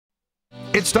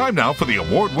It's time now for the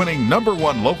award-winning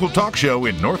 #1 local talk show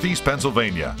in Northeast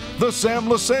Pennsylvania, The Sam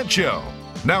Lesante Show.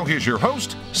 Now here's your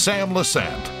host, Sam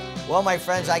Lesante. Well, my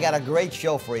friends, I got a great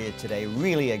show for you today,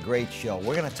 really a great show.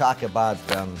 We're going to talk about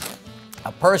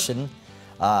a person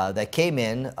that came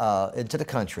into the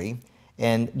country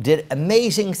and did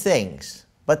amazing things.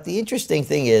 But the interesting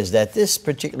thing is that this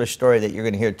particular story that you're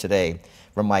going to hear today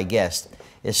from my guest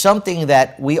is something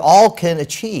that we all can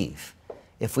achieve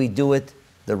if we do it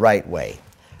the right way.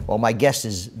 Well, my guest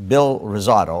is Bill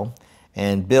Rosado,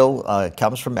 and Bill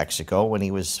comes from Mexico when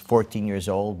he was 14 years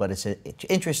old, but it's an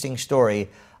interesting story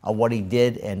of what he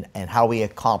did and how he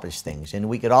accomplished things. And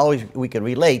we could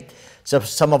relate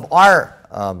some of our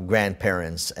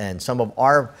grandparents and some of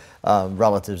our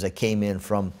relatives that came in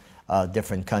from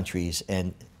different countries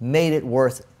and made it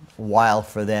worthwhile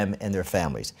for them and their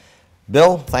families.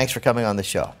 Bill, thanks for coming on the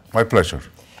show. My pleasure.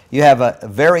 You have a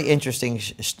very interesting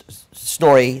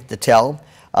story to tell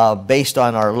based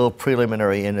on our little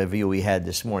preliminary interview we had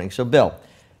this morning. So, Bill,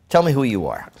 tell me who you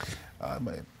are.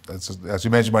 As you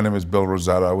mentioned, my name is Bill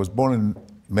Rosado. I was born in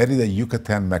Mérida,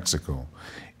 Yucatan, Mexico,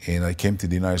 and I came to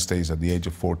the United States at the age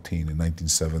of 14 in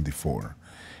 1974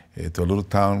 to a little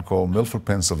town called Milford,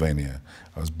 Pennsylvania.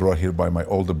 I was brought here by my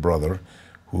older brother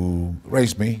who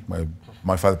raised me.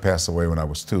 My father passed away when I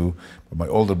was 2, but my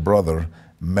older brother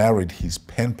married his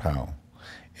pen pal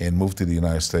and moved to the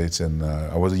United States, and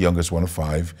I was the youngest one of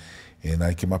 5, and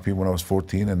I came up here when I was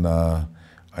 14, and I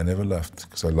never left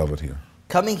because I love it here.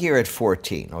 Coming here at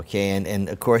 14, okay, and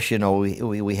of course, you know,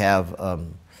 we have,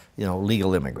 you know,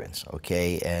 legal immigrants,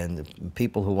 okay, and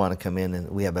people who want to come in, and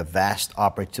we have a vast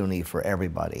opportunity for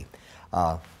everybody.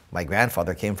 My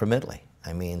grandfather came from Italy.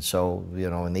 I mean, so, you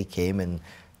know, and they came and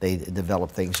they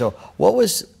developed things. So what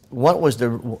was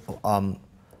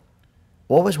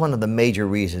one of the major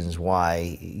reasons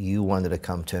why you wanted to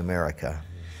come to America?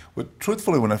 Well,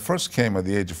 truthfully, when I first came at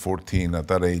the age of 14, at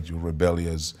that age,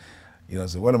 rebellious, you know, I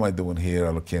said, what am I doing here?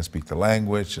 I can't speak the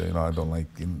language. You know, I don't like,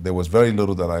 there was very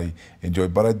little that I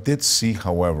enjoyed. But I did see,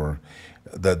 however,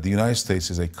 that the United States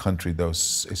is a country that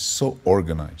is so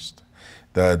organized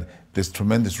that there's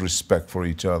tremendous respect for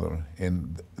each other.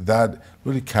 And that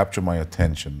really captured my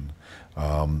attention.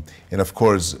 And of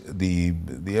course,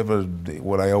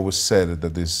 what I always said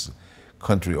that this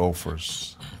country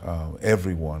offers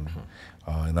everyone,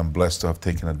 and I'm blessed to have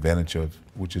taken advantage of,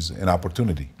 which is an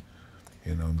opportunity.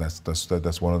 You know,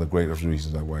 that's one of the greatest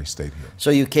reasons why I stayed here.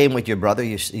 So you came with your brother?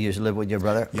 You live with your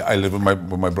brother? Yeah, I lived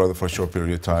with my brother for a short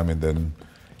period of time, and then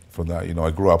from that, you know,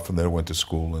 I grew up from there, went to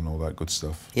school, and all that good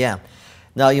stuff. Yeah.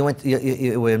 Now you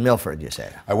were in Milford, you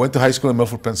said. I went to high school in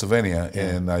Milford, Pennsylvania,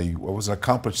 and I was an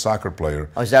accomplished soccer player.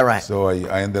 Oh, is that right? So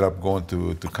I ended up going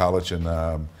to college in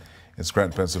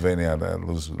Scranton, Pennsylvania, at a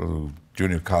little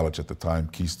junior college at the time,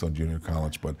 Keystone Junior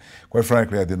College. But quite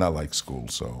frankly, I did not like school,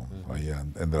 so I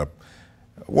ended up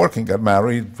working, got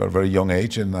married at a very young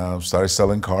age, and started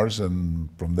selling cars, and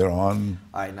from there on.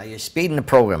 All right, now you're speeding the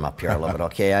program up here a little bit,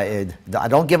 okay? I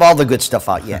don't give all the good stuff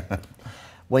out yet.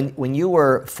 When you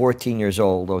were 14 years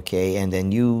old, okay, and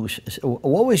then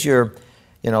what was your,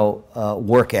 you know,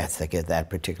 work ethic at that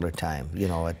particular time, you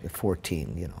know, at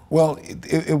 14, you know? Well,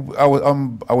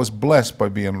 I was blessed by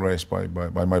being raised by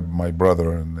my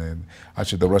brother, and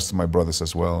actually the rest of my brothers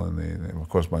as well, and of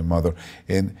course my mother.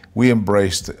 And we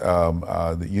embraced,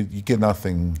 you get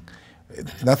nothing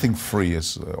free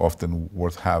is often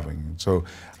worth having. So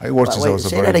I worked as I was a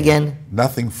very... Say that again.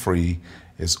 Nothing free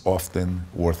is often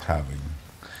worth having.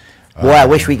 Boy, I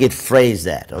wish we could phrase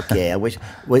that. Okay, I wish,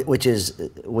 which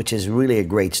is really a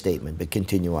great statement. But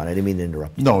continue on. I didn't mean to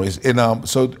interrupt you. No,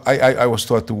 so I was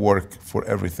taught to work for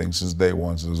everything since day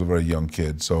one. Since I was a very young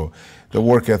kid. So the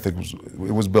work ethic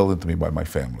was built into me by my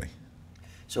family.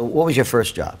 So what was your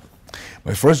first job?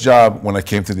 My first job when I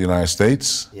came to the United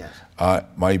States. Yes.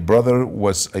 My brother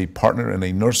was a partner in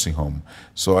a nursing home,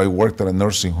 so I worked at a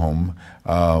nursing home.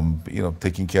 You know,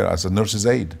 taking care as a nurse's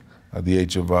aide at the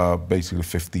age of basically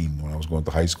 15 when I was going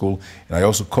to high school, and I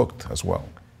also cooked as well.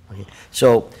 Okay.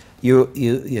 So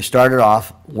you started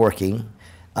off working.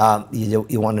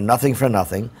 You wanted nothing for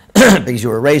nothing because you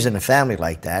were raised in a family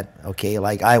like that, okay,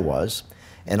 like I was,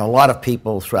 and a lot of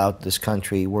people throughout this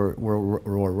country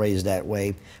were raised that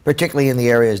way, particularly in the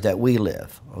areas that we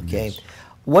live. Okay, yes.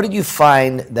 What did you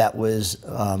find that was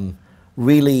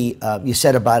really you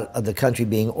said about the country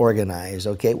being organized?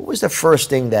 Okay, what was the first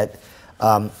thing that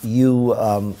you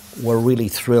were really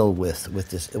thrilled with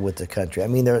the country? I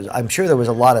mean, I'm sure there was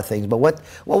a lot of things, but what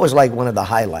was like one of the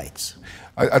highlights?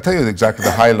 I'll tell you exactly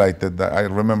the highlight that I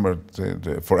remember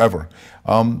forever.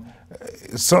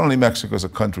 Certainly Mexico is a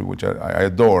country which I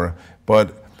adore,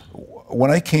 but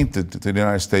when I came to the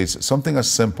United States, something as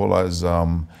simple as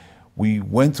we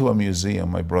went to a museum,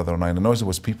 my brother and I noticed there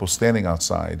was people standing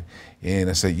outside, and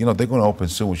I said, you know, they're going to open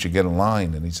soon, we should get in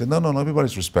line. And he said, no, no, no,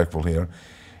 everybody's respectful here.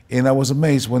 And I was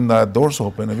amazed when the doors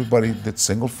opened, everybody did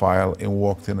single file and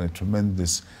walked in a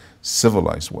tremendous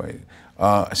civilized way.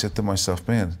 I said to myself,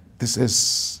 man, this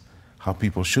is how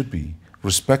people should be.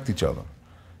 Respect each other.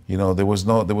 You know, there was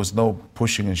no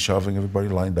pushing and shoving. Everybody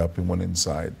lined up and went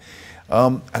inside.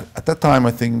 At that time,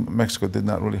 I think Mexico did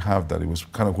not really have that. It was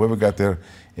kind of whoever got there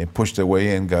and pushed their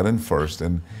way in, got in first.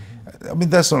 And I mean,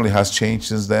 that certainly has changed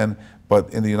since then.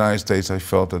 But in the United States, I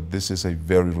felt that this is a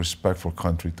very respectful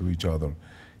country to each other.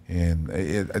 And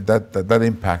that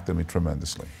impacted me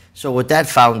tremendously. So with that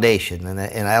foundation,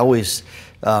 and I always,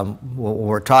 when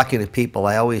we're talking to people,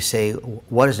 I always say,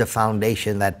 what is the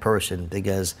foundation of that person?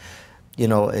 Because, you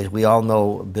know, as we all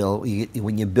know, Bill,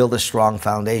 when you build a strong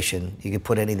foundation, you can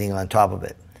put anything on top of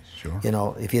it. Sure. You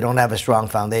know, if you don't have a strong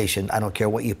foundation, I don't care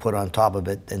what you put on top of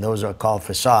it, and those are called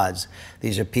facades.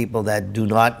 These are people that do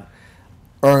not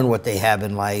earn what they have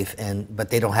in life, but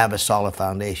they don't have a solid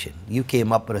foundation. You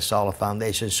came up with a solid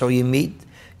foundation, so you meet,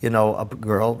 you know, a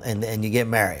girl, and you get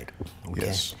married. Okay?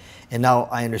 Yes. And now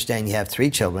I understand you have 3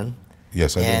 children.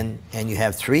 Yes, I do. And you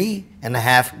have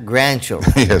 3.5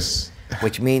 grandchildren. Yes.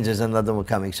 Which means there's another one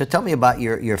coming. So tell me about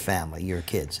your family, your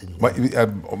kids.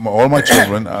 All my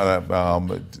children,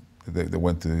 they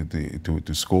went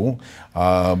to school.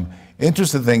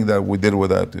 Interesting thing that we did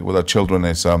with our children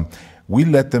is we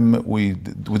let them. We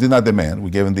did not demand.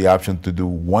 We gave them the option to do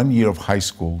 1 year of high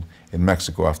school in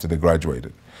Mexico after they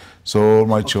graduated. So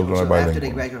my children are bilingual. After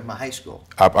they graduate from high school?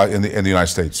 In the United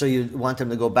States. So you want them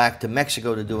to go back to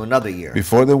Mexico to do another year?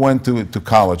 Before they went to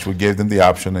college, we gave them the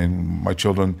option, and my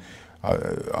children,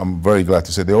 I'm very glad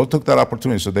to say, they all took that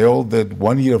opportunity. So they all did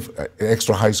 1 year of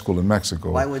extra high school in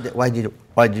Mexico. Why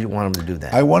did you want them to do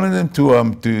that? I wanted them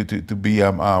to be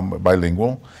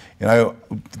bilingual, and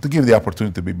to give the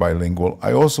opportunity to be bilingual.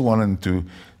 I also wanted them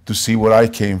to see where I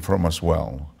came from as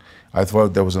well. I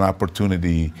thought there was an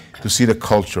opportunity to see the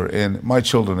culture, and my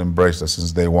children embraced us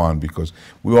since day one because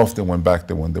we often went back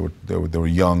there when they were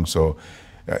young. So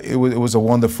it was a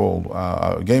wonderful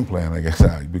game plan, I guess,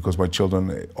 because my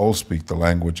children all speak the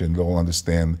language and they all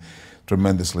understand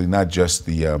tremendously, not just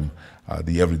the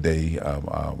everyday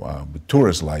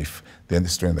tourist life. They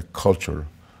understand the culture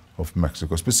of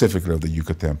Mexico, specifically of the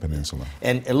Yucatan Peninsula.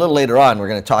 And a little later on, we're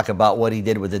going to talk about what he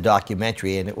did with the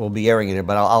documentary, and it will be airing it,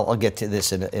 but I'll get to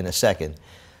this in a second.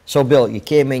 So, Bill, you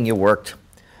came in, you worked.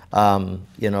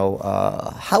 You know,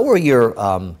 how were your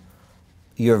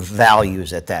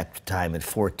values at that time at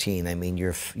 14? I mean,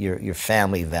 your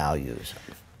family values.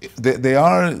 They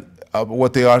are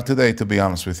what they are today. To be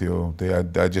honest with you,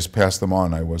 I just passed them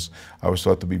on. I was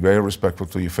taught to be very respectful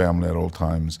to your family at all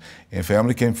times, and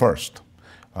family came first.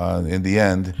 In the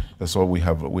end, that's all we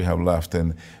have left.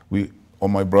 And all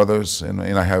my brothers, and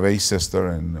I have a sister,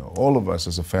 and all of us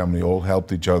as a family all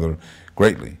helped each other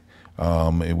greatly.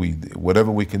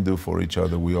 Whatever we can do for each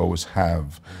other, we always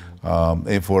have,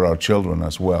 and for our children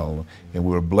as well. And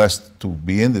we're blessed to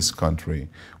be in this country,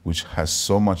 which has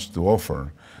so much to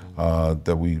offer,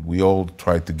 that we all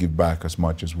try to give back as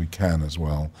much as we can as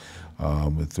well,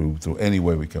 through any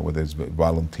way we can, whether it's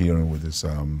volunteering, whether it's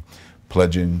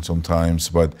pledging sometimes,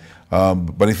 but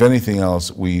if anything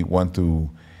else, we want to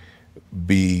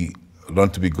learn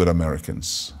to be good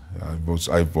Americans.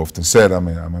 I've often said I'm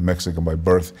a Mexican by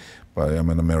birth, but I'm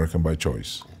an American by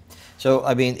choice. So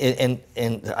I mean, and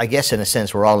I guess in a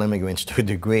sense we're all immigrants to a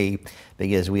degree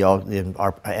because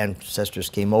our ancestors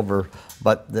came over.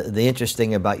 But the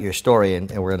interesting about your story, and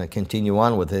we're going to continue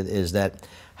on with it, is that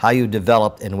how you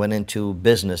developed and went into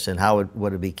business and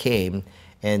what it became.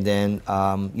 And then,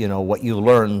 you know, what you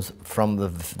learned from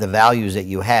the values that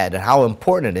you had and how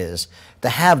important it is to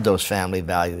have those family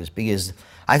values, because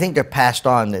I think they're passed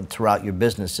on throughout your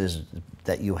businesses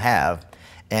that you have,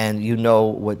 and you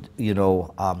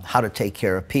know how to take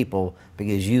care of people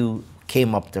because you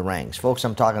came up the ranks. Folks,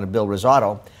 I'm talking to Bill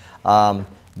Rosado.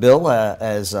 Bill,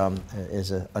 is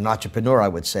an entrepreneur, I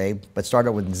would say, but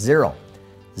started with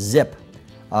zip.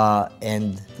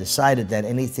 And decided that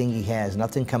anything he has,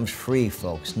 nothing comes free,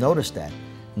 folks. Notice that.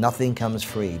 Nothing comes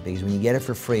free, because when you get it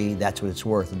for free, that's what it's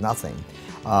worth, nothing.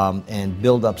 And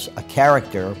build up a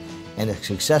character and a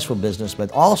successful business,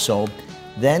 but also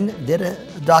then did a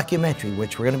documentary,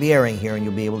 which we're going to be airing here, and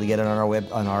you'll be able to get it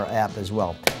on our app as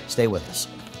well. Stay with us.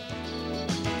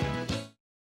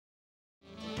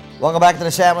 Welcome back to the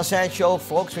Sam Lesante Show,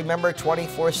 folks. Remember,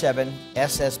 24/7,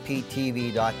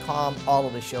 ssptv.com. All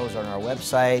of the shows are on our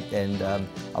website, and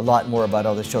a lot more about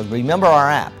other shows. Remember our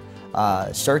app.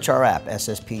 search our app,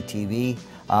 SSP TV,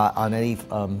 on any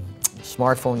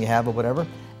smartphone you have or whatever,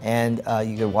 and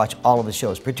you can watch all of the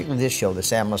shows, particularly this show, the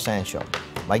Sam Lesante Show.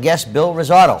 My guest, Bill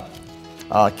Rosado,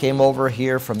 came over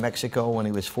here from Mexico when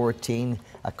he was 14,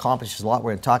 accomplished a lot.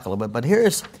 We're going to talk a little bit, but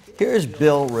here's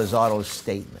Bill Rosado's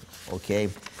statement, okay?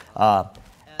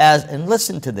 And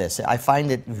listen to this. I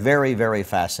find it very, very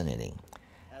fascinating.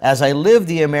 As I live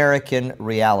the American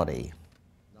reality,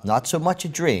 not so much a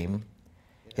dream,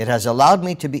 it has allowed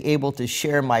me to be able to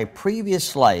share my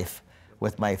previous life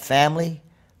with my family,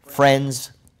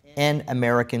 friends, and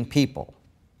American people.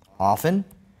 Often,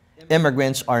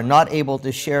 immigrants are not able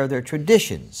to share their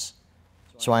traditions,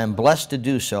 so I am blessed to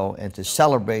do so and to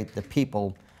celebrate the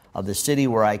people of the city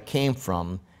where I came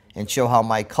from and show how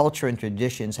my culture and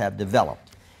traditions have developed.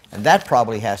 And that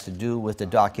probably has to do with the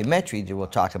documentary that we'll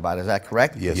talk about. Is that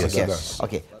correct? Yes, okay. It does.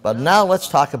 Okay, but now let's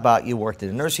talk about, you worked in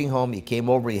a nursing home, you came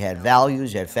over, you had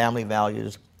values, you had family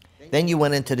values. Then you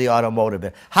went into the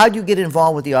automotive. How did you get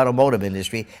involved with the automotive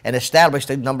industry and establish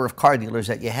the number of car dealers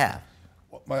that you have?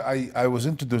 I was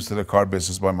introduced to the car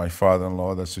business by my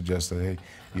father-in-law that suggested, hey,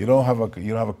 you don't have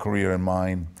a career in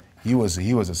mind. He was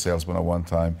a salesman at one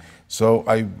time. So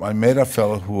I met a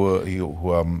fellow who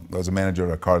was a manager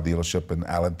at a car dealership in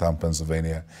Allentown,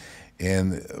 Pennsylvania.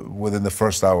 And within the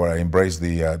first hour, I embraced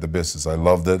the business. I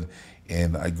loved it.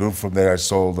 And I grew from there. I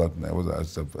sold, I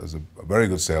was a very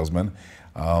good salesman.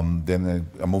 Then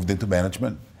I moved into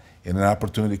management. And an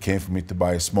opportunity came for me to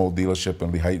buy a small dealership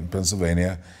in Lesante,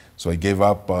 Pennsylvania. So I gave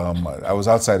up. I was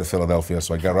outside of Philadelphia,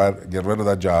 so I get rid of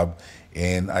that job.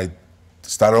 And I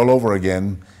started all over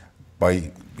again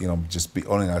by just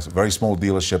owning a very small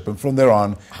dealership, and from there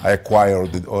on, I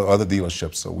acquired the other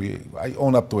dealerships. So I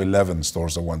owned up to 11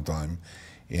 stores at one time.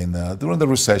 And during the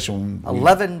recession,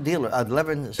 11 car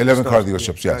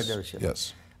dealerships. Yes, car dealerships.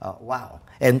 Yes. Wow!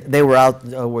 And they were out.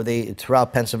 Were they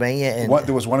throughout Pennsylvania? And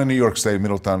there was one in New York State,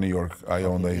 Middletown, New York. I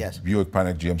owned a Buick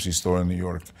Panic GMC store in New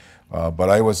York, but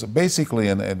I was basically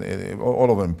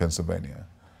all over in Pennsylvania.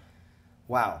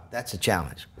 Wow, that's a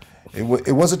challenge. It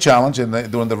was a challenge, and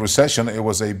during the recession, it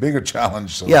was a bigger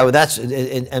challenge. So. Yeah, well,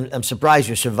 and I'm surprised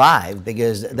you survived,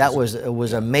 because that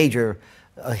was a major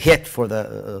hit for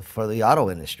the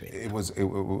auto industry. It was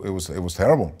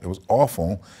terrible. It was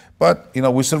awful, but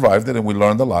we survived it, and we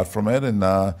learned a lot from it. And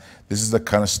this is the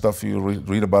kind of stuff you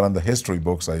read about in the history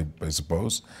books, I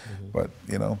suppose. Mm-hmm.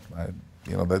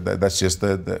 But that's just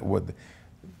what.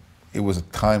 It was a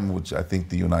time which I think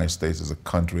the United States as a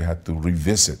country had to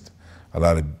revisit a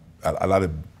lot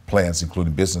of plans,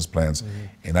 including business plans, mm-hmm.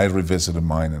 and I revisited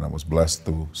mine, and I was blessed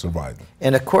to survive them.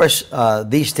 And of course,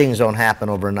 these things don't happen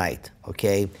overnight,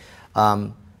 okay?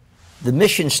 The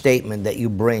mission statement that you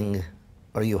bring,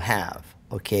 or you have,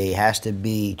 okay, has to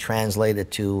be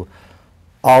translated to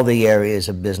all the areas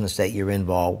of business that you're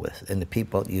involved with and the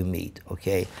people that you meet,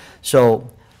 okay?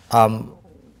 So,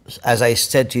 as I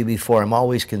said to you before, I'm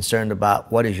always concerned about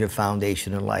what is your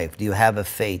foundation in life. Do you have a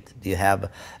faith? Do you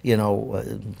have,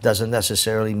 doesn't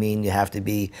necessarily mean you have to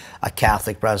be a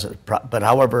Catholic, but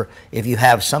however, if you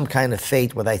have some kind of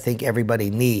faith, what I think everybody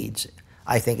needs,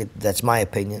 I think that's my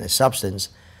opinion, is substance.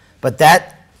 But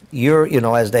that,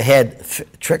 as the head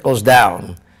trickles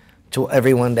down to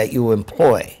everyone that you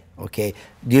employ, okay?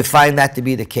 Do you find that to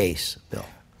be the case, Bill?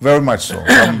 Very much so.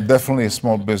 I'm definitely a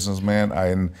small businessman.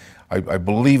 I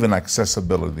believe in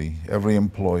accessibility. Every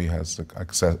employee has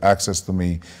access to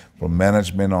me, from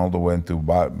management all the way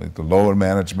to lower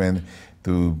management,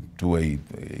 to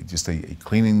just a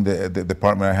cleaning the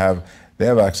department I have. They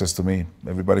have access to me.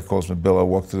 Everybody calls me Bill. I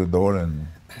walk through the door and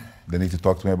they need to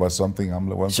talk to me about something. I'm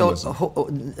the one to listen.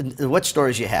 So, what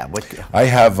stores you have? I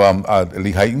have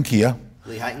Lesante Kia.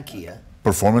 Lesante Kia.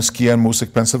 Performance Kia in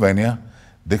Moosic, Pennsylvania.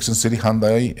 Dixon City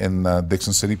Hyundai in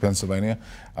Dixon City, Pennsylvania,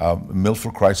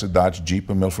 Milford Chrysler Dodge Jeep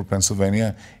in Milford,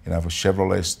 Pennsylvania, and I have a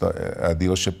Chevrolet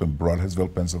dealership in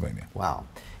Brodheadsville, Pennsylvania. Wow.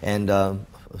 And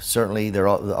certainly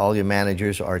all your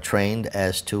managers are trained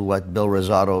as to what Bill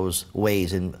Rosado's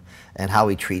ways and how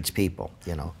he treats people,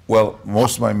 Well,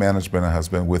 most of my management has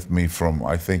been with me from,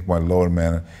 I think, my lower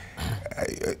man,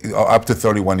 up to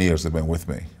 31 years they've been with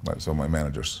me, so my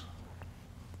managers.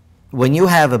 When you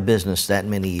have a business that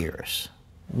many years,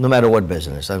 no matter what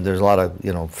business, there's a lot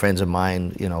of friends of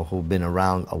mine who've been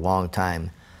around a long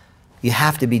time. You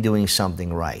have to be doing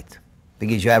something right,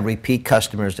 because you have repeat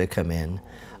customers that come in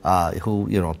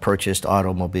who purchased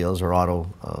automobiles or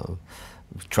auto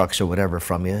trucks or whatever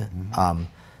from you. Mm-hmm.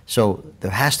 So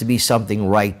there has to be something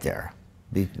right there.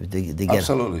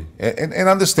 Absolutely, and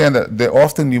understand that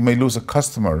often you may lose a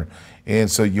customer, and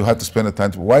so you have to spend the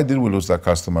time. Why did we lose that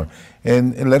customer?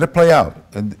 And let it play out,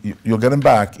 and you'll get them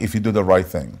back if you do the right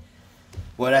thing.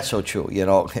 Well, that's so true. You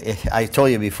know, I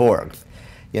told you before,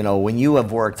 you know, when you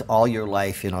have worked all your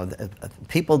life, you know,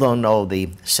 people don't know the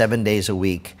 7 days a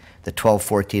week, the 12,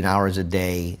 14 hours a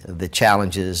day, the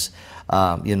challenges,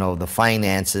 you know, the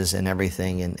finances and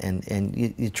everything. And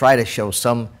you try to show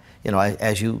some, you know,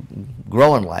 as you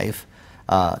grow in life,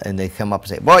 and they come up and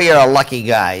say, boy, you're a lucky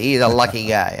guy. He's a lucky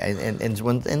guy.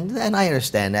 And I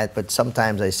understand that, but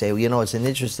sometimes I say, well, you know, it's an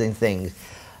interesting thing.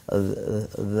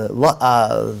 The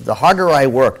harder I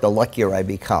work, the luckier I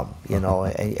become, you know,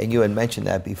 and you had mentioned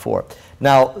that before.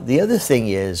 Now, the other thing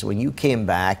is, when you came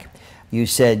back, you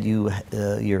said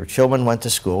your children went to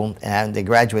school and they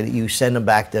graduated. You sent them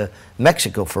back to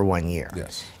Mexico for 1 year.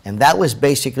 Yes. And that was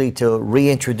basically to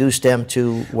reintroduce them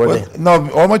to where Well,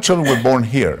 no, all my children were born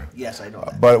here. Yes, I know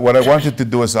that. But what I wanted to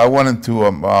do is I wanted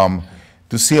to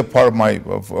see a part of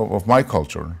my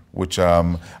culture, which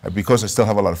because I still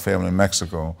have a lot of family in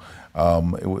Mexico, I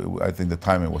think the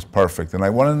timing was perfect, and I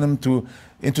wanted them to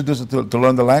introduce it to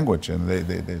learn the language, and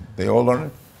they all learn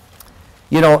it.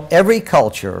 You know, every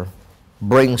culture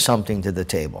brings something to the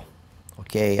table.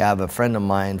 Okay, I have a friend of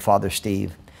mine, Father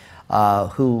Steve,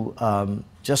 who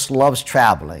just loves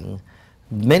traveling.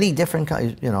 Many different,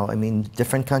 you know, I mean,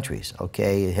 different countries,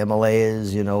 okay,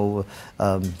 Himalayas, you know,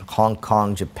 Hong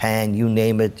Kong, Japan, you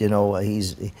name it, you know,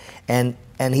 and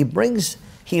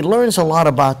he learns a lot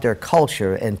about their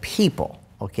culture and people,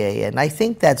 okay, and I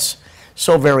think that's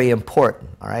so very important,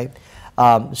 all right.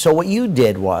 So what you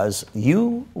did was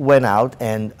you went out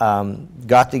and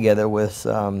got together with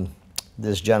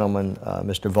this gentleman,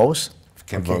 Mr. Vos.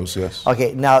 Ken Vos, yes.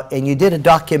 Okay, now, and you did a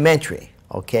documentary.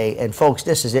 Okay, and folks,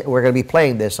 this is it. We're going to be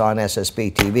playing this on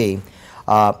SSP TV.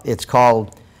 It's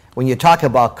called, when you talk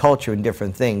about culture and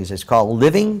different things, it's called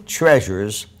Living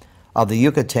Treasures of the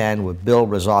Yucatan with Bill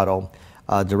Rosado,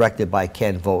 directed by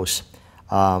Ken Vos.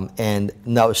 And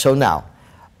now,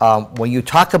 when you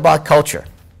talk about culture,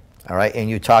 all right, and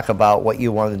you talk about what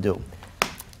you want to do,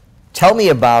 tell me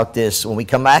about this. When we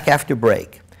come back after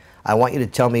break, I want you to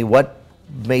tell me what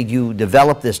made you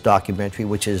develop this documentary,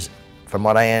 which is, from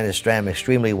what I understand,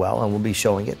 extremely well, and we'll be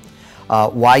showing it,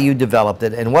 why you developed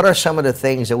it, and what are some of the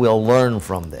things that we'll learn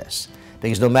from this.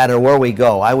 Because no matter where we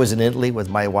go, I was in Italy with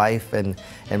my wife and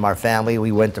my family,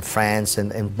 we went to France,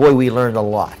 and boy, we learned a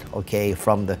lot, okay,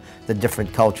 from the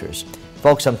different cultures.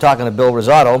 Folks, I'm talking to Bill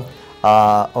Rosado,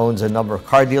 owns a number of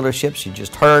car dealerships, you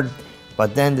just heard,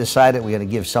 but then decided we're going to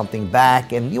give something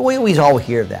back, and we always all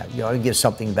hear that, you know, give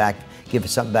something back, give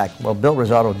something back. Well, Bill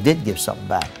Rosado did give something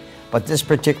back. But this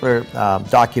particular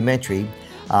documentary,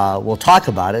 we'll talk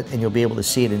about it, and you'll be able to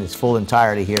see it in its full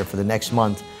entirety here for the next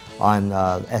month on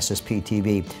SSP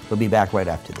TV. We'll be back right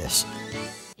after this.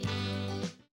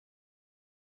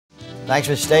 Thanks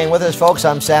for staying with us, folks.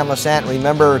 I'm Sam Lesante.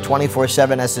 Remember,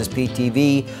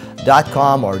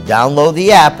 247SSPTV.com or download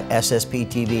the app, SSP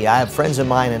TV. I have friends of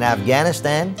mine in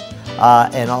Afghanistan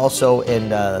and also in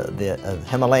the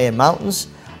Himalayan mountains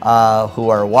who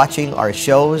are watching our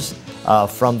shows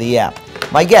from the app.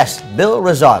 My guest, Bill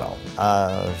Rosado,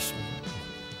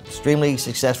 extremely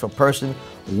successful person,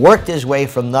 worked his way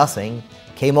from nothing,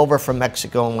 came over from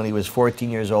Mexico when he was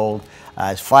 14 years old,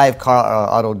 has 5 car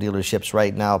auto dealerships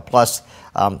right now, plus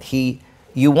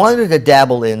you wanted to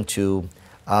dabble into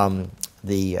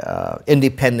the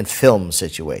independent film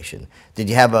situation. Did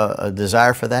you have a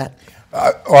desire for that?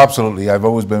 Oh, absolutely. I've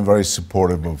always been very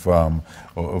supportive of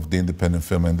the independent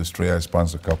film industry. I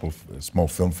sponsor a couple of small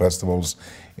film festivals,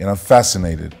 and I'm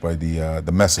fascinated by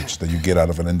the message that you get out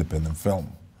of an independent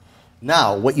film.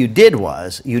 Now, what you did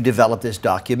was you developed this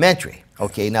documentary.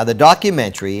 Okay, now the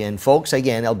documentary, and folks,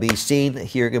 again, it'll be seen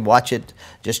here. You can watch it.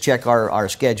 Just check our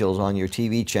schedules on your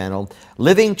TV channel.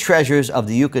 Living Treasures of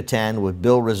the Yucatan with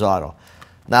Bill Rosado.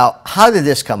 Now, how did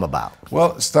this come about?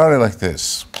 Well, it started like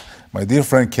this. My dear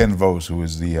friend Ken Vos, who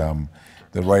is the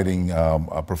writing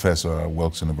professor at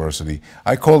Wilkes University,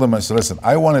 I called him and I said, listen,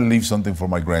 I want to leave something for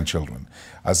my grandchildren.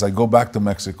 As I go back to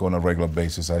Mexico on a regular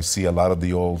basis, I see a lot of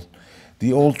the old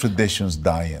traditions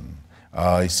dying.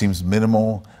 It seems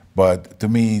minimal, but to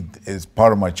me, it's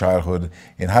part of my childhood.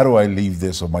 And how do I leave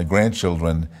this so my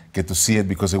grandchildren get to see it,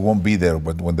 because it won't be there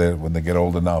but when they get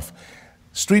old enough?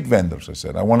 Street vendors, I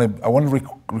said. I want to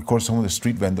record some of the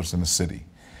street vendors in the city.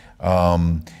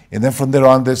 And then from there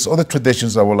on, there's other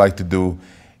traditions I would like to do.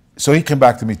 So he came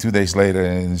back to me 2 days later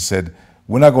and he said,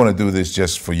 we're not going to do this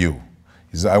just for you.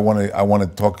 He said, I want to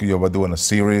talk to you about doing a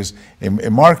series and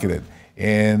market it.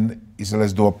 And he said,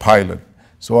 let's do a pilot.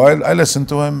 So I listened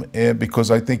to him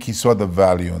because I think he saw the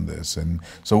value in this. And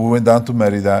so we went down to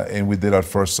Merida and we did our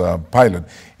first pilot.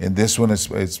 And this one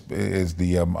is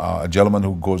a gentleman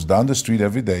who goes down the street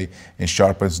every day and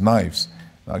sharpens knives.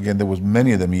 Again, there was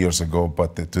many of them years ago,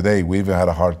 but today we even had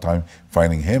a hard time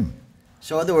finding him.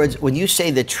 So in other words, when you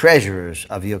say the treasures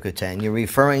of Yucatan, you're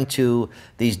referring to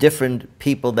these different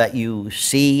people that you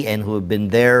see and who have been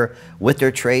there with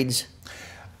their trades?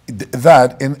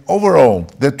 That, and overall,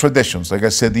 the traditions, like I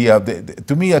said,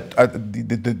 to me,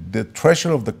 the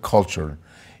treasure of the culture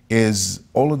is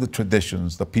all of the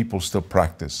traditions that people still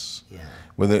practice. Yeah.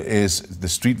 Whether it is the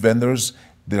street vendors,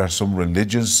 there are some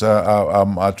religious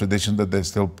traditions that they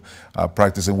still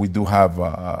practice, and we do have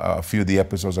a few of the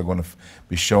episodes are going to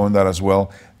be showing that as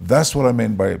well. That's what I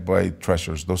mean by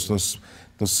treasures. Those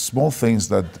small things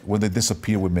that when they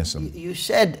disappear, we miss them. You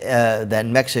said that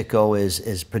Mexico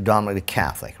is predominantly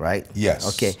Catholic, right? Yes.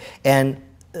 Okay. And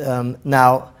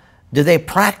now, do they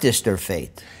practice their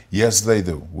faith? Yes, they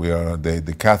do. We are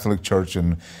the Catholic Church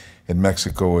in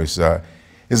Mexico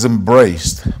is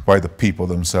embraced by the people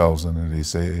themselves, and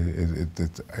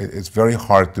it's very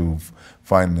hard to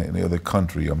find in any other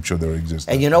country. I'm sure there exists.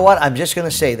 And you know what? I'm just going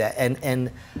to say that, and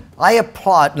I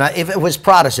applaud. Now, if it was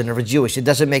Protestant or Jewish, it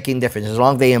doesn't make any difference as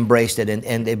long as they embraced it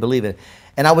and they believe it.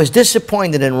 And I was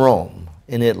disappointed in Rome,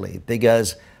 in Italy,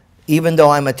 because even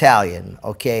though I'm Italian,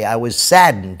 okay, I was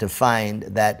saddened to find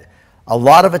that a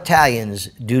lot of Italians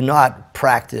do not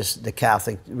practice the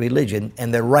Catholic religion,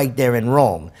 and they're right there in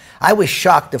Rome. I was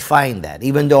shocked to find that,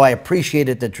 even though I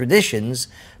appreciated the traditions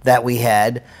that we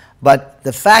had, but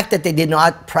the fact that they did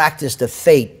not practice the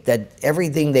faith, that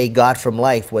everything they got from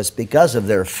life was because of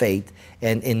their faith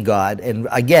and in God. And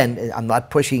again, I'm not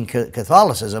pushing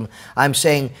Catholicism. I'm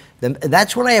saying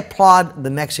that's what I applaud the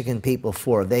Mexican people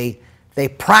for. They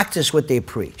practice what they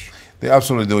preach. They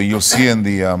absolutely do. You'll see in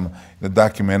the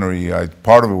documentary,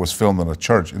 part of it was filmed in a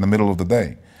church in the middle of the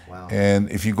day. Wow. And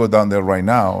if you go down there right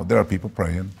now, there are people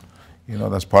praying. You know,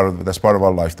 that's part of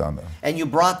our life down there. And you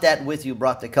brought that with you,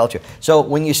 brought the culture. So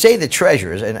when you say the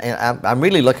treasures, and I'm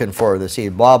really looking forward to see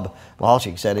it. Bob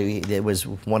Mahalchik said it was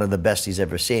one of the best he's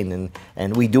ever seen,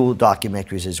 and we do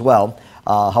documentaries as well.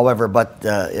 However, but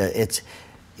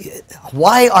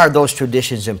why are those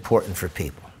traditions important for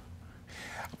people?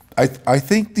 I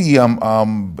think the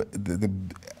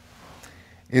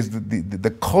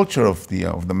culture of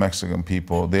the Mexican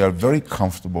people. They are very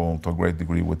comfortable to a great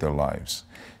degree with their lives.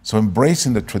 So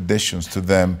embracing the traditions to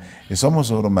them is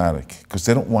almost automatic because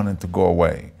they don't want it to go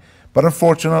away. But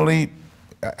unfortunately,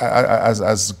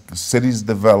 as cities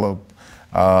develop,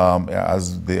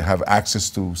 as they have access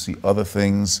to see other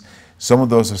things, some of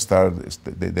those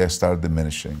they start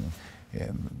diminishing.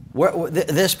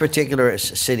 This particular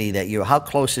city that how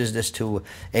close is this to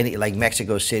any, like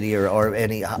Mexico City or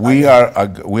any? We are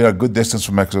a good distance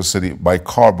from Mexico City by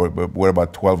car, but we're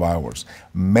about 12 hours.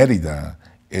 Mérida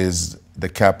is the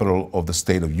capital of the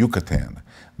state of Yucatan.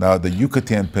 Now, the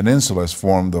Yucatan Peninsula is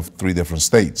formed of 3 different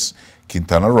states.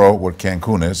 Quintana Roo, where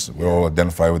Cancun is, we all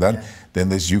identify with that. Yeah. Then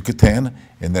there's Yucatan,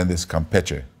 and then there's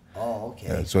Campeche. Oh,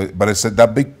 okay. But it's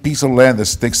that big piece of land that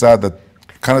sticks out that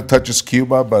kind of touches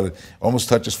Cuba, but it almost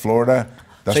touches Florida.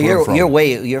 That's so where I'm from. you're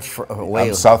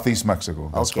way southeast Mexico.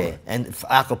 That's okay, correct. and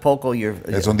Acapulco,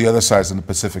 it's on the other side, it's on the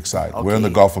Pacific side. Okay. We're in the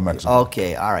Gulf of Mexico.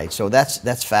 Okay, all right. So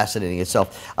that's fascinating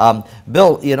itself.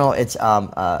 Bill, you know, it's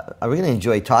I really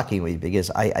enjoy talking with you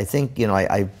because I think, you know,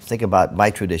 I think about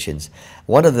my traditions.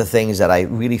 One of the things that I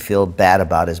really feel bad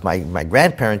about is my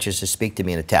grandparents used to speak to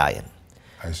me in Italian.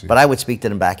 I see. But I would speak to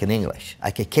them back in English.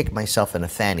 I could kick myself in the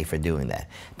fanny for doing that.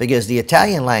 Because the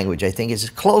Italian language, I think,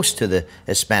 is close to the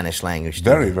Spanish language.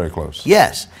 Very, very close.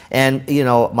 Yes. And, you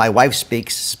know, my wife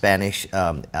speaks Spanish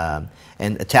and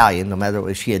Italian, no matter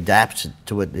what, she adapts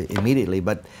to it immediately.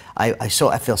 But I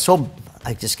feel so,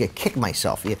 I just get kicked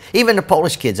myself. Even the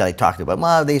Polish kids I talked about,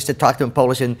 well, they used to talk to them in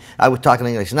Polish and I would talk in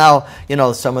English. Now, you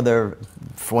know, some of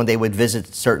when they would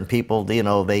visit certain people, you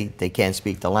know, they can't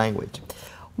speak the language.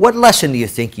 What lesson do you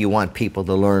think you want people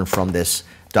to learn from this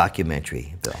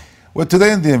documentary, Bill? Well,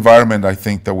 today in the environment, I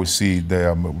think that we see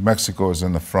Mexico is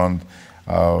in the front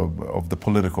of the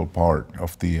political part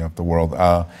of the world.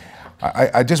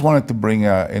 I just wanted to bring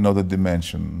another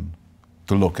dimension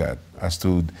to look at as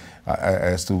to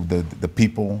the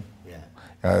people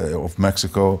of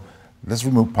Mexico. Let's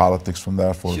remove politics from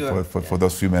that for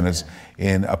those few minutes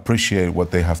and appreciate what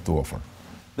they have to offer.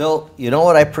 Bill, you know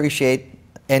what I appreciate?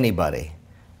 Anybody.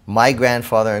 My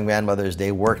grandfather and grandmothers,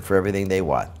 they worked for everything they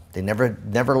want. They never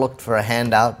looked for a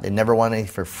handout. They never wanted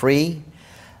anything for free.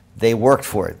 They worked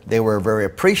for it. They were very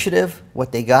appreciative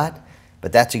what they got,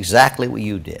 but that's exactly what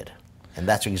you did. And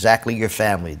that's exactly your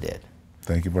family did.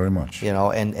 Thank you very much. You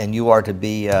know, and you are to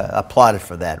be applauded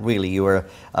for that, really. You are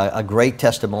a great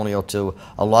testimonial to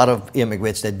a lot of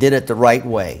immigrants that did it the right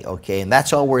way, okay? And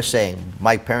that's all we're saying.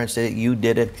 My parents did it, you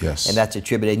did it, yes. And that's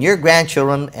attributed. And your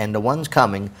grandchildren and the ones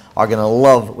coming are going to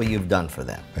love what you've done for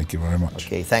them. Thank you very much.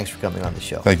 Okay, thanks for coming on the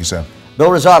show. Thank you, Sam. Bill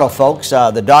Rosado, folks,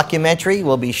 the documentary,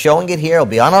 we'll be showing it here. It'll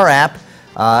be on our app,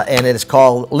 and it is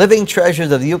called Living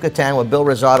Treasures of the Yucatan with Bill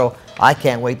Rosado. I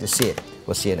can't wait to see it.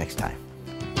 We'll see you next time.